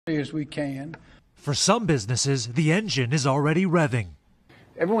as we can. For some businesses, the engine is already revving.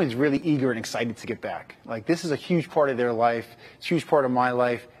 Everyone's really eager and excited to get back. Like, this is a huge part of their life. It's a huge part of my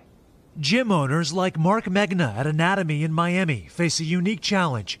life. Gym owners like Mark Megna at Anatomy in Miami face a unique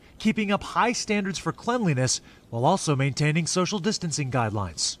challenge, keeping up high standards for cleanliness while also maintaining social distancing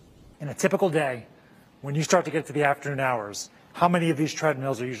guidelines. In a typical day, when you start to get to the afternoon hours, how many of these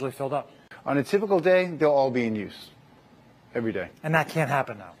treadmills are usually filled up? On a typical day, they'll all be in use. Every day. And that can't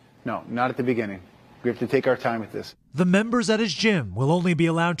happen now? No, not at the beginning. We have to take our time with this. The members at his gym will only be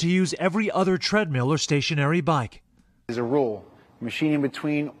allowed to use every other treadmill or stationary bike. There's a rule, machine in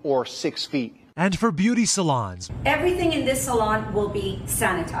between or 6 feet. And for beauty salons, everything in this salon will be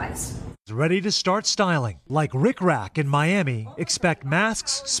sanitized. Ready to start styling. Like Rick Rack in Miami, expect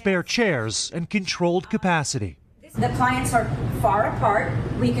masks, spare chairs, and controlled capacity. The clients are far apart.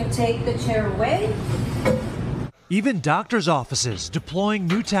 We can take the chair away. Even doctors' offices deploying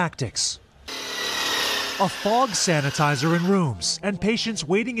new tactics. A fog sanitizer in rooms and patients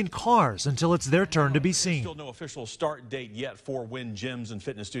waiting in cars until it's their turn to be seen. Still no official start date yet for when gyms and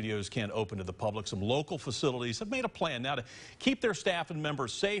fitness studios can open to the public. Some local facilities have made a plan now to keep their staff and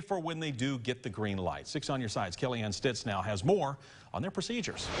members safe for when they do get the green light. 6 on Your Side's Kellyanne Stitz now has more on their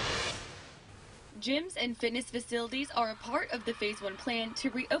procedures. Gyms and fitness facilities are a part of the Phase 1 plan to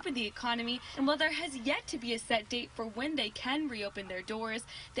reopen the economy, and while there has yet to be a set date for when they can reopen their doors,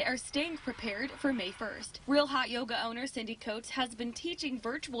 they are staying prepared for May 1st. Real Hot Yoga owner Cindy Coates has been teaching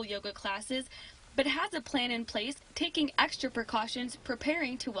virtual yoga classes, but has a plan in place, taking extra precautions,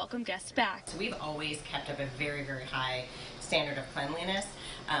 preparing to welcome guests back. So we've always kept up a very, very high standard of cleanliness.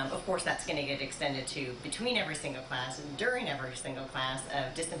 Of course, that's going to get extended to between every single class and during every single class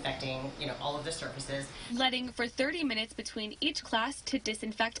of disinfecting, all of the surfaces. Letting for 30 minutes between each class to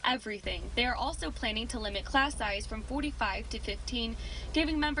disinfect everything. They are also planning to limit class size from 45 to 15,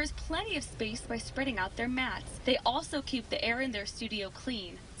 giving members plenty of space by spreading out their mats. They also keep the air in their studio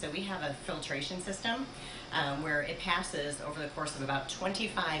clean. So we have a filtration system where it passes over the course of about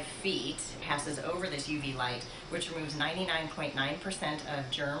 25 feet, passes over this UV light, which removes 99.9% of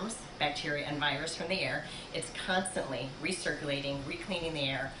germs, bacteria, and virus from the air. It's constantly recirculating, recleaning the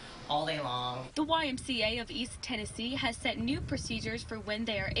air all day long. The YMCA of East Tennessee has set new procedures for when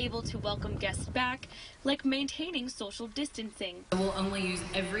they are able to welcome guests back, like maintaining social distancing. We'll only use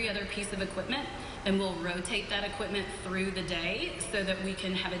every other piece of equipment, and we'll rotate that equipment through the day so that we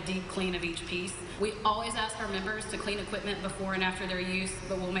can have a deep clean of each piece. We always ask our members to clean equipment before and after their use,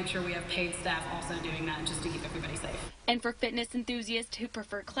 but we'll make sure we have paid staff also doing that just to keep everybody safe. And for fitness enthusiasts who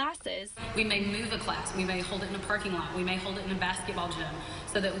prefer classes, we may move a class, we may hold it in a parking lot, we may hold it in a basketball gym,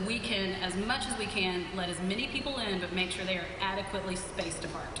 so that we can, as much as we can, let as many people in, but make sure they are adequately spaced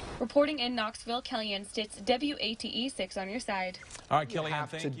apart. Reporting in Knoxville, Kellyanne Stitz, WATE 6 on Your Side. All right, Kellyanne,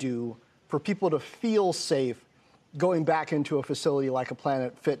 thank you. To do for people to feel safe going back into a facility like a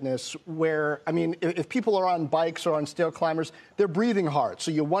Planet Fitness where, I mean, if people are on bikes or on stair climbers, they're breathing hard.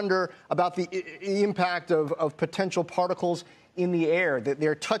 So you wonder about the impact of potential particles in the air, that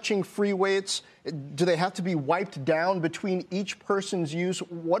they're touching free weights. Do they have to be wiped down between each person's use?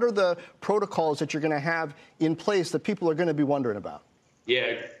 What are the protocols that you're going to have in place that people are going to be wondering about?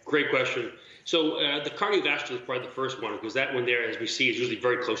 Yeah, great question. So the cardiovascular is probably the first one, because that one there, as we see, is usually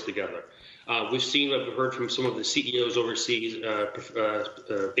very close together. We've heard from some of the CEOs overseas,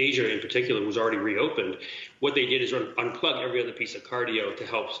 Asia in particular, who's already reopened. What they did is unplug every other piece of cardio to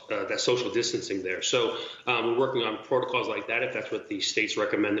help that social distancing there. So we're working on protocols like that, if that's what the states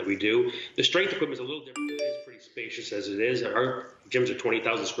recommend that we do. The strength equipment is a little different. It is pretty spacious as it is. Our gyms are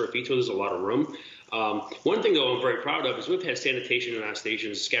 20,000 square feet, so there's a lot of room. One thing, though, I'm very proud of is we've had sanitation in our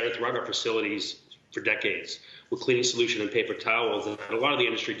stations scattered throughout our facilities for decades with cleaning solution and paper towels. And a lot of the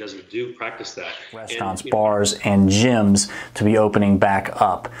industry doesn't practice that. Restaurants, bars, and gyms to be opening back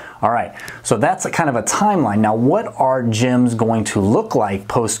up. All right, so that's a kind of a timeline. Now, what are gyms going to look like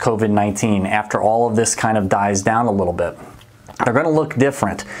post-COVID-19 after all of this kind of dies down a little bit? They're going to look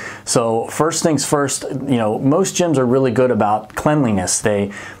different. So first things first, most gyms are really good about cleanliness.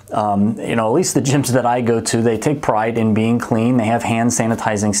 They, at least the gyms that I go to, they take pride in being clean. They have hand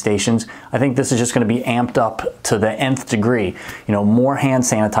sanitizing stations. I think this is just going to be amped up to the nth degree. More hand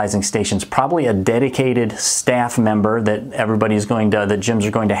sanitizing stations, probably a dedicated staff member that the gyms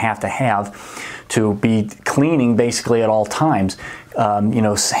are going to have to be cleaning basically at all times. Hand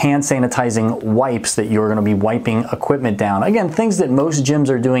sanitizing wipes that you're going to be wiping equipment down. Again, things that most gyms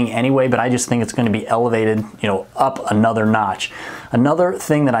are doing anyway, but I just think it's going to be elevated, up another notch. Another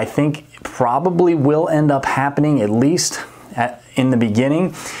thing that I think probably will end up happening, at least in the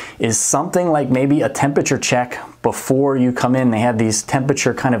beginning is something like maybe a temperature check before you come in. They have these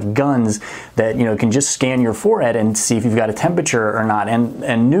temperature kind of guns that, you know, can just scan your forehead and see if you've got a temperature or not.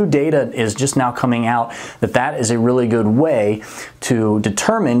 And new data is just now coming out that that is a really good way to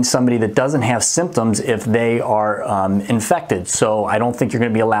determine somebody that doesn't have symptoms if they are infected. So I don't think you're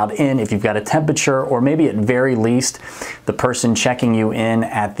going to be allowed in if you've got a temperature, or maybe at very least the person checking you in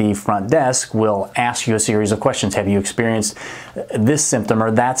at the front desk will ask you a series of questions. Have you experienced this symptom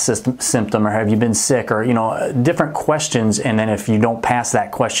or that symptom, or have you been sick, or, you know, different questions. And then if you don't pass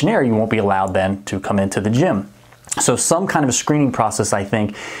that questionnaire, you won't be allowed then to come into the gym. So some kind of a screening process, I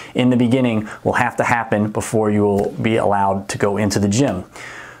think, in the beginning will have to happen before you will be allowed to go into the gym.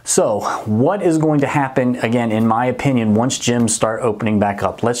 So what is going to happen, again, in my opinion, once gyms start opening back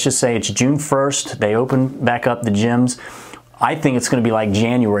up? Let's just say it's June 1st, they open back up the gyms. I think it's going to be like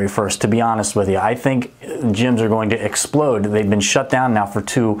January 1st, to be honest with you. I think gyms are going to explode. They've been shut down now for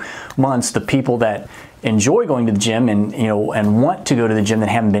 2 months. The people that enjoy going to the gym and, you know, and want to go to the gym that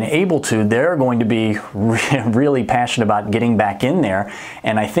haven't been able to, they're going to be really passionate about getting back in there.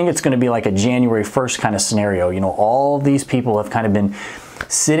 And I think it's going to be like a January 1st kind of scenario. You know, all of these people have kind of been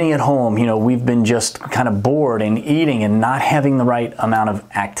sitting at home. You know, we've been just kind of bored and eating and not having the right amount of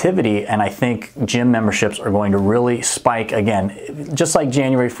activity. And I think gym memberships are going to really spike again, just like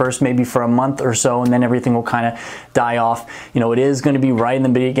January 1st, maybe for a month or so, and then everything will kind of die off. You know, it is going to be right in the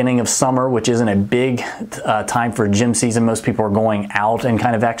beginning of summer, which isn't a big time for gym season. Most people are going out and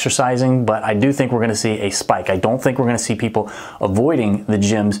kind of exercising, but I do think we're going to see a spike. I don't think we're going to see people avoiding the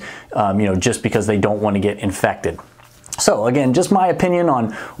gyms, you know, just because they don't want to get infected. So again, just my opinion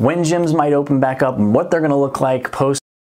on when gyms might open back up and what they're going to look like post